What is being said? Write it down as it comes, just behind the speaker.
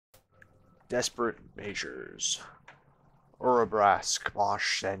Desperate Measures. Urabrask,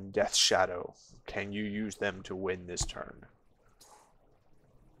 Mosh, and Death Shadow. Can you use them to win this turn?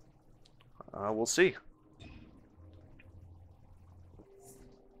 We'll see.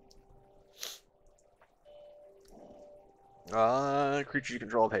 Creature you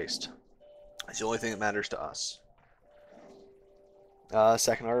control have haste. It's the only thing that matters to us.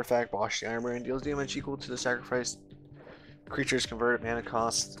 Second artifact, Bosch the Ironborn deals damage equal to the sacrificed creature's converted mana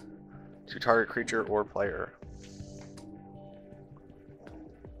cost to target creature or player.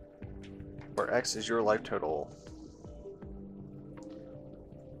 Where X is your life total.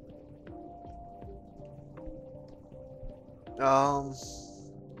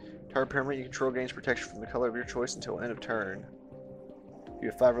 Target permanent you control gains protection from the color of your choice until end of turn. If you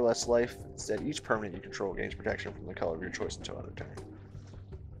have 5 or less life, instead each permanent you control gains protection from the color of your choice until end of turn.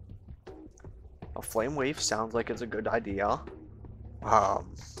 A Flame Wave sounds like it's a good idea.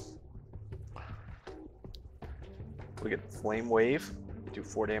 We get Flame Wave, do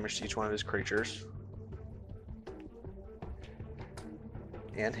 4 damage to each one of his creatures.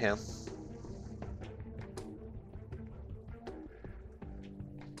 And him.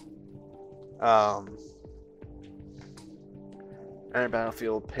 Enter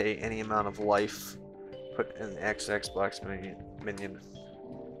battlefield, pay any amount of life, put an XX Black minion.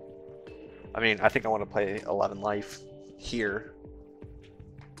 I mean, I think I want to play 11 life here.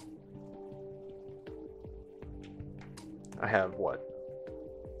 I have what?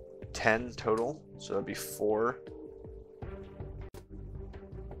 10 total, so that'd be 4.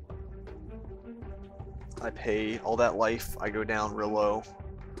 I pay all that life, I go down real low.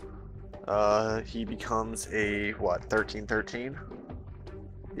 He becomes a, what, 13-13?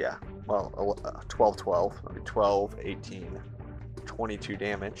 Yeah, well, 12-12. I mean, 12, 18, 22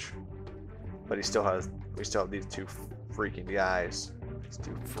 damage. But we still have these two freaking guys. These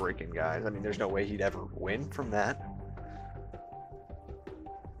two freaking guys. I mean, there's no way he'd ever win from that.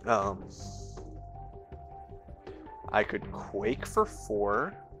 I could Quake for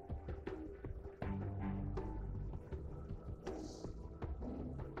 4.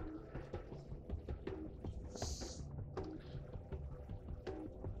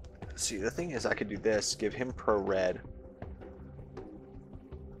 See, the thing is, I could do this, give him pro red,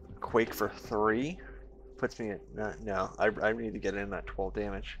 Quake for 3, puts me at, no, I need to get in at 12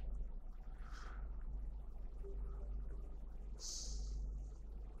 damage.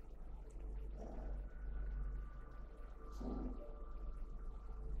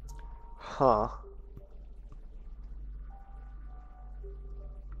 Huh.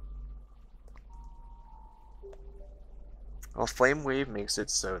 Well, Flame Wave makes it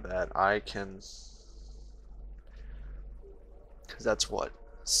so that I can, because that's what,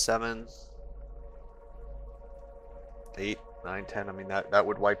 7, 8, 9, 10. I mean, that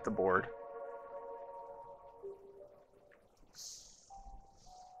would wipe the board.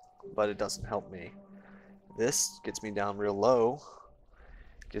 But it doesn't help me. This gets me down real low.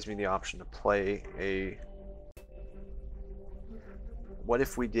 Gives me the option to play a... What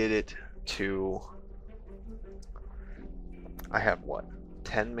if we did it to... I have what?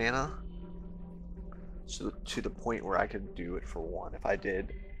 10 mana? So to the point where I could do it for 1. If I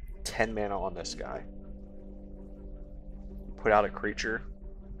did 10 mana on this guy. Put out a creature.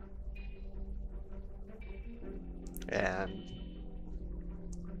 And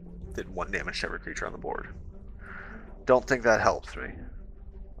did 1 damage to every creature on the board. Don't think that helps me,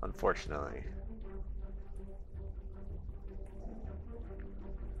 unfortunately.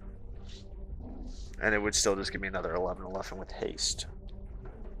 And it would still just give me another 11/11 with haste.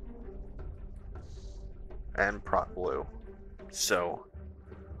 And proc blue. So,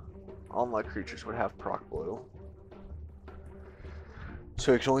 all my creatures would have proc blue.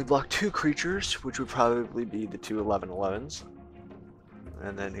 So I can only block 2 creatures, which would probably be the 2 11/11s.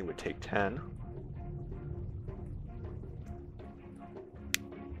 And then he would take 10.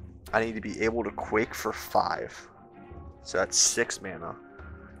 I need to be able to Quake for 5. So that's 6 mana.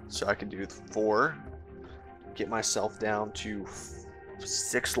 So I can do 4. Get myself down to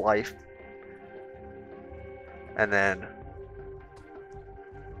 6 life. And then...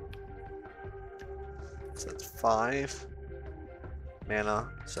 So that's 5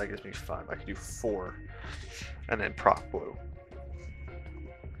 mana. So that gives me 5. I can do 4. And then proc blue.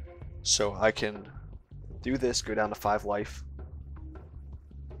 So I can do this, go down to 5 life.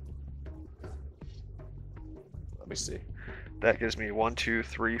 Let me see. That gives me 1, 2,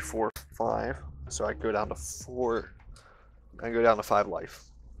 3, 4, 5. So I go down to 4. I go down to 5 life.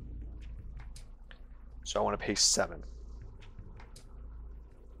 So I want to pay 7.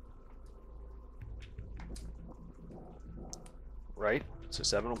 Right? So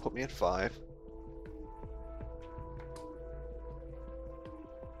 7 will put me at 5.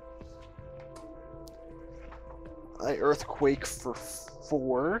 I Earthquake for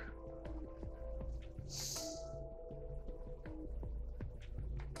 4.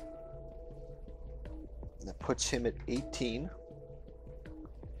 That puts him at 18.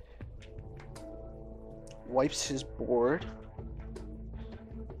 Wipes his board.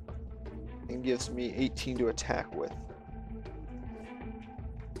 And gives me 18 to attack with.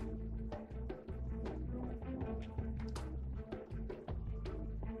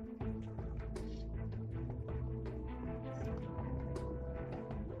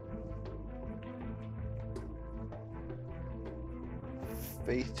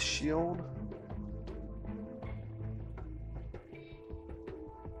 Faith Shield.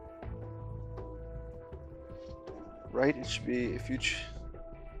 Right, it should be if each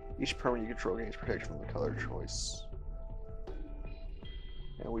permanent you control gains protection from the color choice.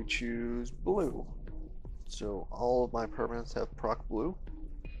 And we choose blue. So all of my permanents have proc blue.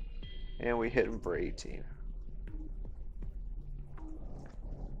 And we hit him for 18.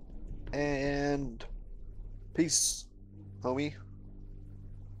 And peace, homie.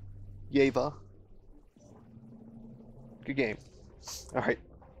 Yeva. Good game. Alright,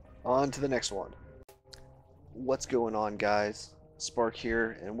 on to the next one. What's going on, guys? Spark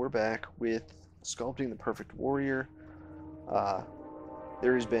here, and we're back with Sculpting the Perfect Warrior.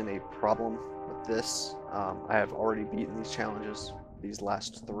 There has been a problem with this. I have already beaten these challenges, these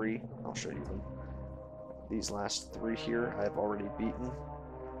last 3. I'll show you them. These last 3 here I have already beaten.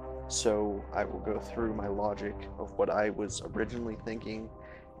 So I will go through my logic of what I was originally thinking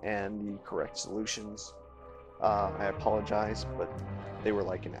and the correct solutions. I apologize, but they were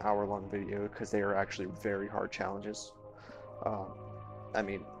like an hour-long video because they are actually very hard challenges. I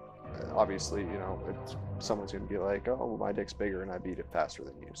mean, obviously, you know, someone's going to be like, oh, well, my dick's bigger and I beat it faster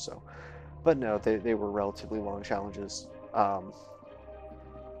than you. So, but no, they were relatively long challenges. I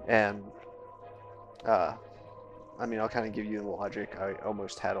mean, I'll kind of give you the logic. I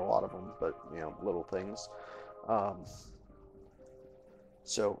almost had a lot of them, but, you know, little things.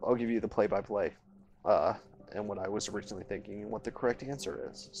 So I'll give you the play-by-play. And what I was originally thinking and what the correct answer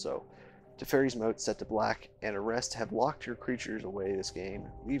is. So, Teferi's Moat set to black and Arrest have locked your creatures away this game,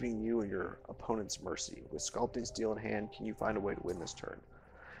 leaving you at your opponent's mercy. With Sculpting Steel in hand, can you find a way to win this turn?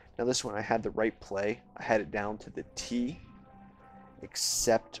 Now this one I had the right play. I had it down to the T,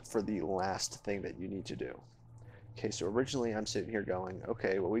 except for the last thing that you need to do. Okay, so originally I'm sitting here going,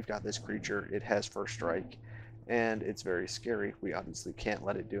 okay, well we've got this creature, it has first strike, and it's very scary. We obviously can't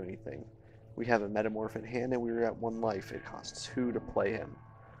let it do anything. We have a Metamorph in hand and we were at 1 life. It costs 2 to play him.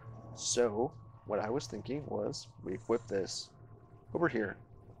 So, what I was thinking was, we equip this over here.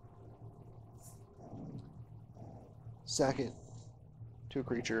 Sack it to a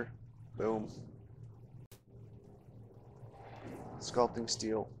creature. Boom. Sculpting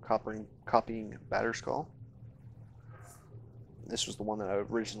Steel, copying Batterskull. This was the one that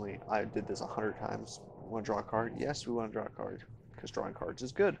I did this 100 times. Want to draw a card? Yes, we want to draw a card, because drawing cards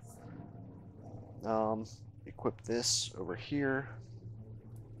is good. Equip this over here.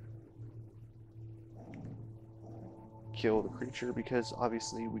 Kill the creature, because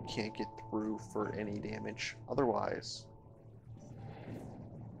obviously we can't get through for any damage otherwise.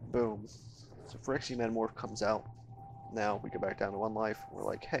 Boom. So Phyrexian Metamorph comes out. Now we go back down to 1 life. We're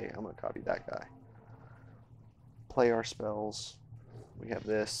like, hey, I'm going to copy that guy. Play our spells. We have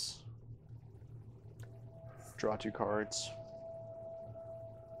this. Draw 2 cards.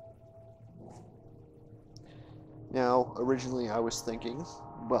 Now, originally I was thinking,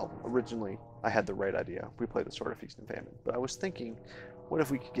 originally I had the right idea. We played the Sword of Feast and Famine. But I was thinking, what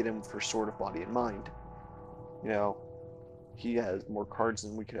if we could get him for Sword of Body and Mind? You know, he has more cards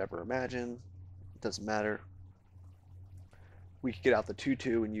than we could ever imagine. It doesn't matter. We could get out the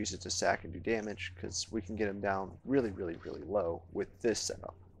 2/2 and use it to sack and do damage, because we can get him down really, really, really low with this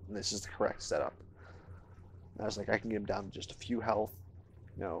setup. And this is the correct setup. And I was like, I can get him down to just a few health.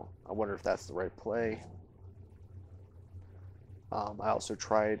 You know, I wonder if that's the right play. I also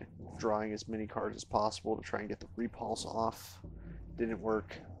tried drawing as many cards as possible to try and get the repulse off. Didn't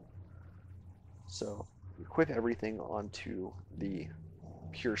work. So equip everything onto the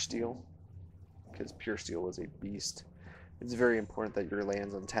Pure Steel, because Pure Steel is a beast. It's very important that your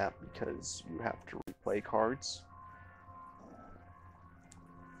land's untapped because you have to replay cards.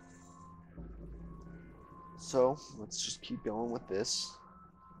 So let's just keep going with this.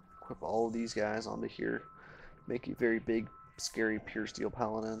 Equip all of these guys onto here. Make a very big, scary Pure Steel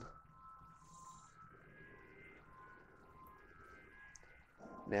Paladin.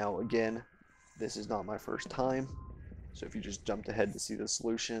 Now again, this is not my first time So if you just jumped ahead to see the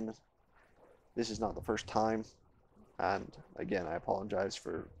solution, this is not the first time. And again, I apologize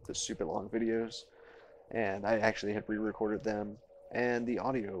for the super long videos. And I actually had re-recorded them, and the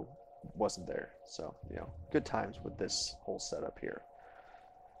audio wasn't there. So, good times with this whole setup here.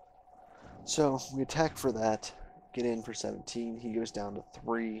 So we attack for that, get in for 17. He goes down to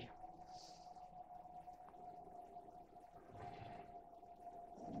 3.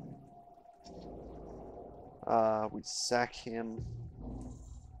 We sack him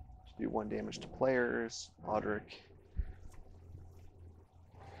to do 1 damage to players. Audric.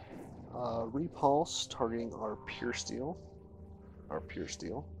 Repulse, targeting our Pure Steel. Our Pure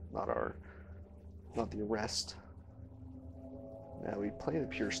Steel, not the Arrest. Now we play the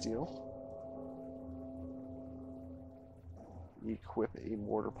Pure Steel. Equip a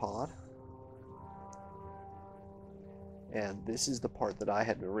Mortar Pod. And this is the part that I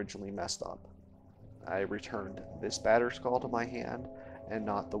had originally messed up. I returned this Batterskull to my hand and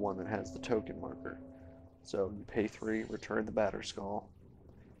not the one that has the token marker. So you pay 3, return the Batterskull.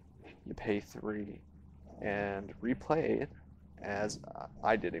 You pay 3 and replay it as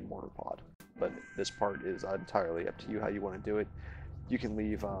I did a Mortar Pod. But this part is entirely up to you how you want to do it. You can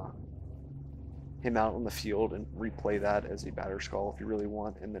leave him out on the field and replay that as a Batterskull if you really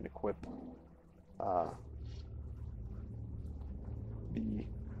want, and then equip the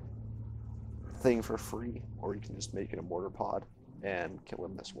thing for free, or you can just make it a Mortar Pod and kill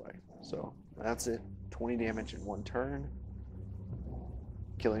him this way. So that's it. 20 damage in 1 turn,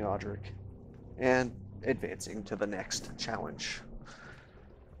 killing Audric, and advancing to the next challenge.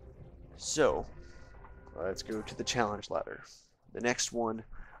 So let's go to the challenge ladder. The next one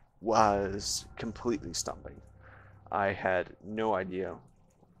was completely stumping. I had no idea.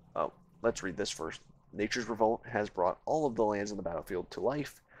 Oh, let's read this first. Nature's Revolt has brought all of the lands on the battlefield to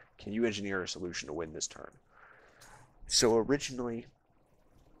life. Can you engineer a solution to win this turn? So originally,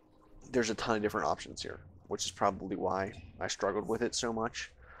 there's a ton of different options here, which is probably why I struggled with it so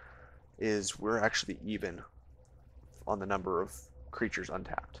much, is we're actually even on the number of creatures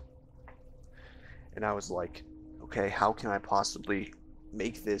untapped. And I was like, okay, how can I possibly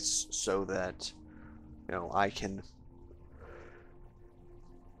make this so that, I can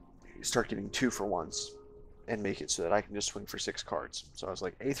start getting 2-for-1s and make it so that I can just swing for 6 cards. So I was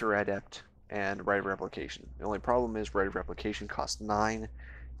like, Aether Adept and Rite of Replication. The only problem is Rite of Replication costs 9,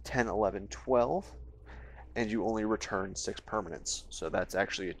 10, 11, 12, and you only return 6 permanents. So that's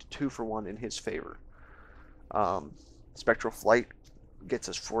actually a 2-for-1 in his favor. Spectral Flight gets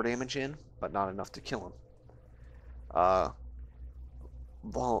us 4 damage in, but not enough to kill him.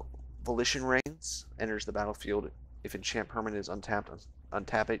 Volition Reigns enters the battlefield. If enchant permanent is untapped,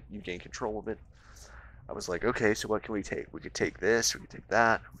 untap it, you gain control of it. I was like, okay, so what can we take? We could take this, we could take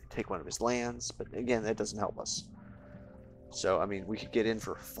that, we could take one of his lands, but again, that doesn't help us. So, I mean, we could get in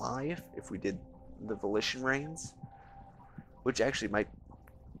for 5 if we did the Volition Reigns, which actually might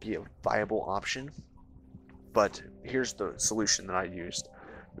be a viable option, but here's the solution that I used.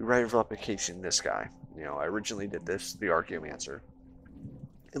 We Rite of Replication this guy. I originally did this, the Archaeomancer,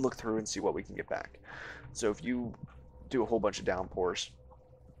 and look through and see what we can get back. So if you do a whole bunch of downpours,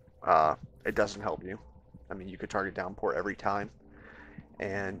 it doesn't help you. I mean, you could target downpour every time,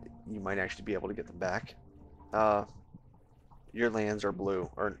 and you might actually be able to get them back. Your lands are blue,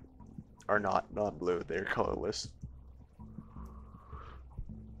 or are not blue. They're colorless.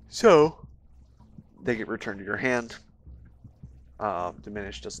 So they get returned to your hand.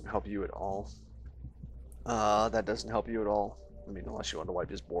 Diminish doesn't help you at all. That doesn't help you at all. I mean, unless you want to wipe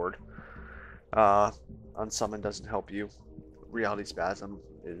his board. Unsummon doesn't help you. Reality Spasm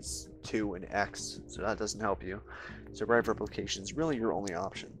is 2 and X, so that doesn't help you. So Rite of Replication is really your only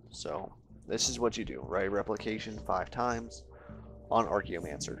option. So this is what you do. Rite of Replication 5 times on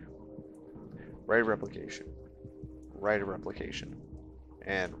Archaeomancer. Rite of Replication. Rite of Replication.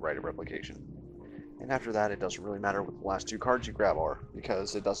 And Rite of Replication. And after that, it doesn't really matter what the last 2 cards you grab are,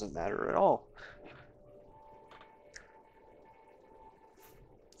 because it doesn't matter at all.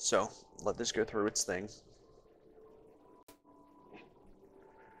 So, let this go through its thing.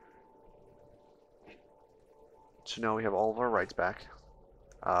 So now we have all of our rights back.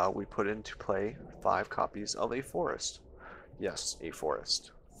 We put into play 5 copies of a forest. Yes, a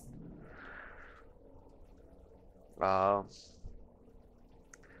forest. At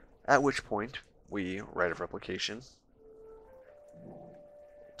which point, we Rite of Replication,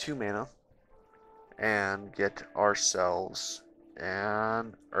 2 mana, and get ourselves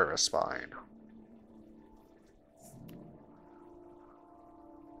an Spine.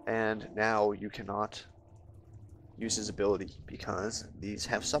 And now you cannot use his ability because these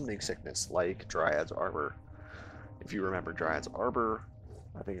have summoning sickness like Dryad's Arbor. If you remember Dryad's Arbor,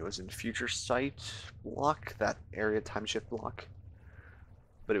 I think it was in Future Sight block, that area time shift block.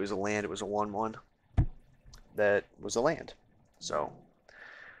 But it was a land, it was a 1/1 that was a land. So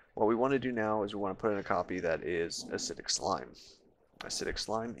what we want to do now is we want to put in a copy that is Acidic Slime. Acidic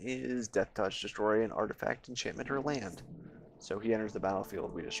Slime is Death Touch, destroy an artifact, enchantment, or land. So he enters the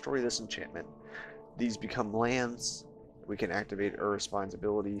battlefield, we destroy this enchantment. These become lands. We can activate Urispine's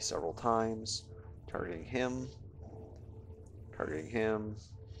ability several times, targeting him, targeting him,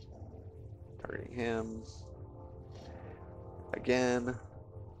 targeting him, again,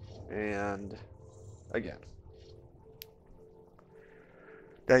 and again.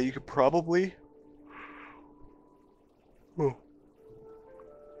 Now you could probably,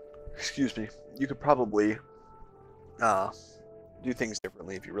 excuse me, you could probably do things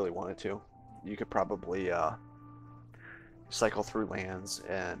differently if you really wanted to. You could probably cycle through lands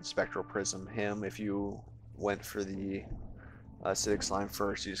and Spectral Prism him if you went for the Acidic Slime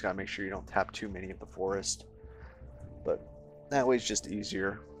first. You just gotta make sure you don't tap too many of the forest. But that way it's just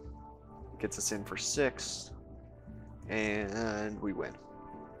easier. Gets us in for 6, and we win.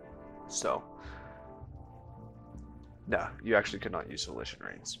 So, no, you actually could not use Volition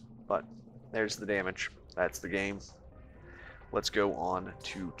Reins. But there's the damage. That's the game. Let's go on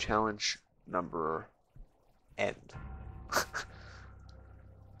to challenge number end.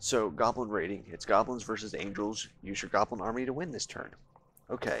 So, Goblin raiding. It's goblins versus angels. Use your goblin army to win this turn.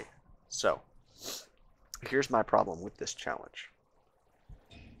 Okay, so here's my problem with this challenge.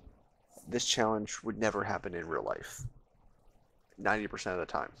 This challenge would never happen in real life. 90% of the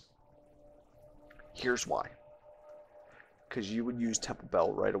time. Here's why. Because you would use Temple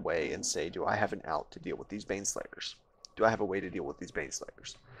Bell right away and say, do I have an out to deal with these Baneslayers? Do I have a way to deal with these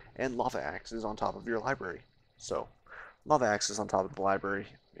Baneslayers? And Lava Axe is on top of your library. So, Lava Axe is on top of the library.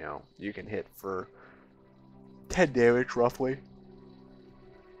 You know, you can hit for 10 damage, roughly.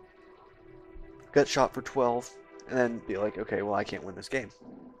 Get shot for 12, and then be like, okay, well, I can't win this game.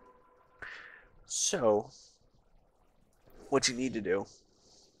 So, what you need to do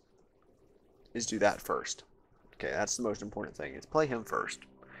is do that first. Okay, that's the most important thing, is play him first.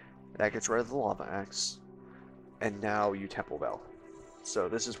 That gets rid of the Lava Axe, and now you Temple Bell. So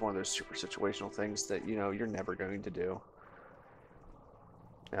this is one of those super situational things that, you know, you're never going to do.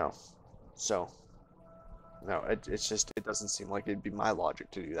 No. So, no, it's just, it doesn't seem like it'd be my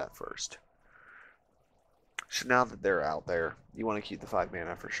logic to do that first. So now that they're out there, you want to keep the 5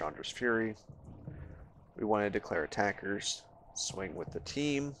 mana for Chandra's Fury. We want to declare attackers, swing with the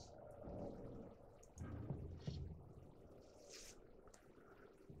team.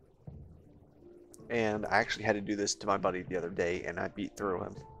 And I actually had to do this to my buddy the other day, and I beat through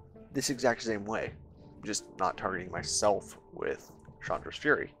him this exact same way, just not targeting myself with Chandra's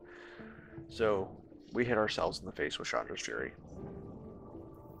Fury. So we hit ourselves in the face with Chandra's Fury.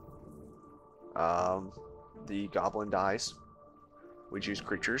 The goblin dies. We choose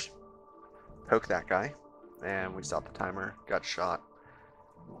creatures, poke that guy, and we stop the timer, got shot,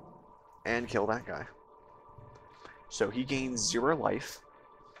 and kill that guy. So he gains 0 life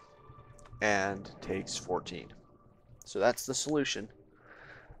and takes 14. So that's the solution.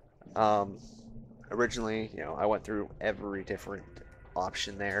 Originally, you know, I went through every different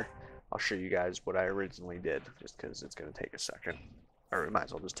option there. I'll show you guys what I originally did, just because it's going to take a second. Or it might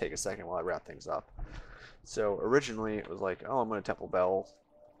as well just take a second while I wrap things up. So originally it was like, oh, I'm going to Temple Bell,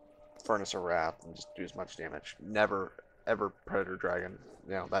 Furnace of Wrath, and just do as much damage. Never, ever Predator Dragon.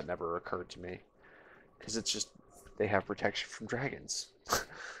 You know, that never occurred to me. Because it's just, they have protection from dragons.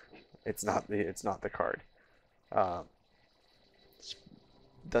 It's not the card.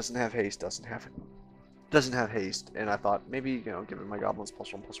 Doesn't have haste, doesn't have haste, and I thought maybe, you know, giving my goblins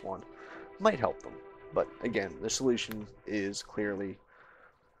 +1/+1 might help them. But again, the solution is clearly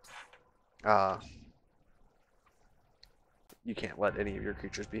you can't let any of your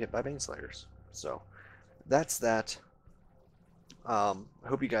creatures be hit by Baneslayers. So that's that. I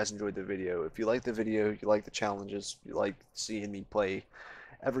hope you guys enjoyed the video. If you like the video, you like the challenges, you like seeing me play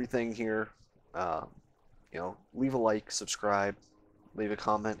everything here, you know, leave a like, subscribe, leave a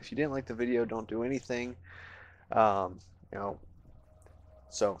comment. If you didn't like the video, don't do anything. You know,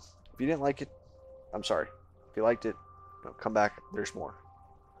 so if you didn't like it, I'm sorry. If you liked it, come back. There's more.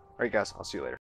 All right, guys. I'll see you later.